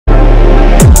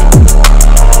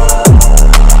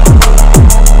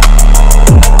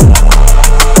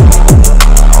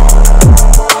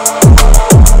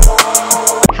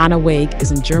Hanna Weig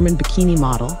is a German bikini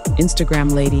model,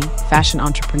 Instagram lady, fashion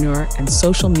entrepreneur, and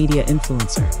social media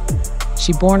influencer.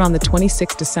 She born on the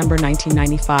 26th December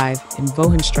 1995 in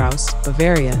Wohenstrauss,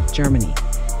 Bavaria, Germany.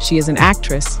 She is an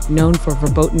actress known for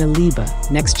Verbotene Liebe,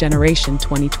 Next Generation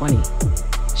 2020.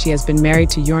 She has been married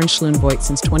to Jörn Schlunvoigt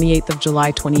since 28th of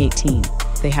July 2018.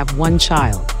 They have one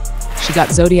child. She got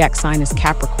zodiac sign as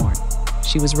Capricorn.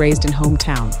 She was raised in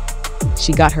hometown.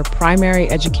 She got her primary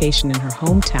education in her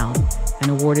hometown and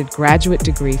awarded graduate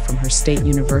degree from her state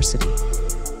university.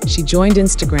 She joined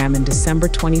Instagram in December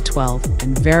 2012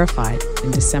 and verified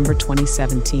in December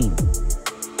 2017.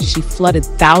 She flooded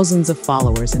thousands of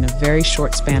followers in a very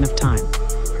short span of time.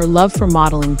 Her love for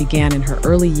modeling began in her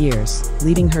early years,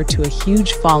 leading her to a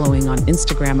huge following on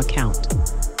Instagram account.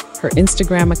 Her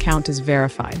Instagram account is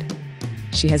verified.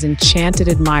 She has enchanted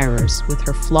admirers with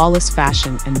her flawless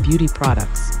fashion and beauty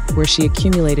products, where she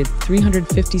accumulated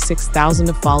 356,000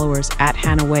 of followers at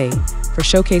Hanna Weig for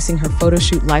showcasing her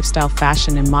photoshoot lifestyle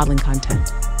fashion and modeling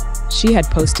content. She had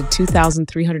posted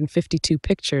 2,352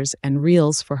 pictures and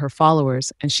reels for her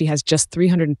followers, and she has just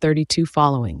 332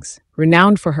 followings.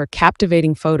 Renowned for her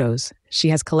captivating photos, she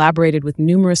has collaborated with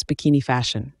numerous bikini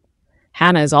fashion.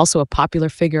 Hanna is also a popular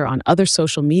figure on other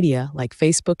social media like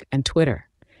Facebook and Twitter.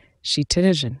 She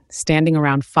is standing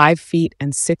around 5 feet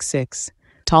and 6'6",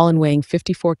 tall and weighing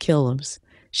 54 kilos.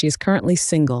 She is currently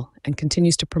single and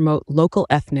continues to promote local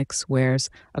ethnic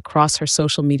wears across her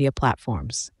social media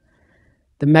platforms.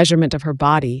 The measurement of her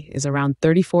body is around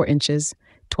 34 inches,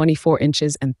 24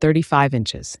 inches, and 35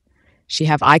 inches. She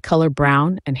have eye color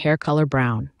brown and hair color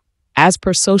brown. As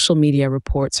per social media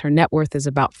reports, her net worth is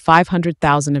about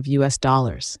 $500,000 of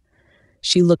US.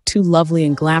 She looked too lovely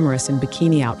and glamorous in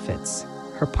bikini outfits.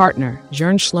 Her partner,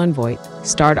 Jörn Schlunvoigt,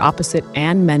 starred opposite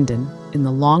Anne Menden in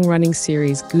the long-running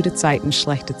series Gute Zeiten,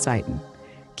 Schlechte Zeiten.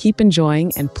 Keep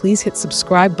enjoying and please hit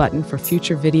subscribe button for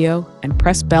future video and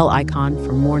press bell icon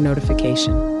for more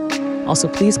notification. Also,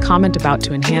 please comment about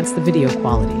to enhance the video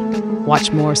quality.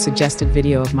 Watch more suggested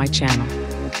video of my channel.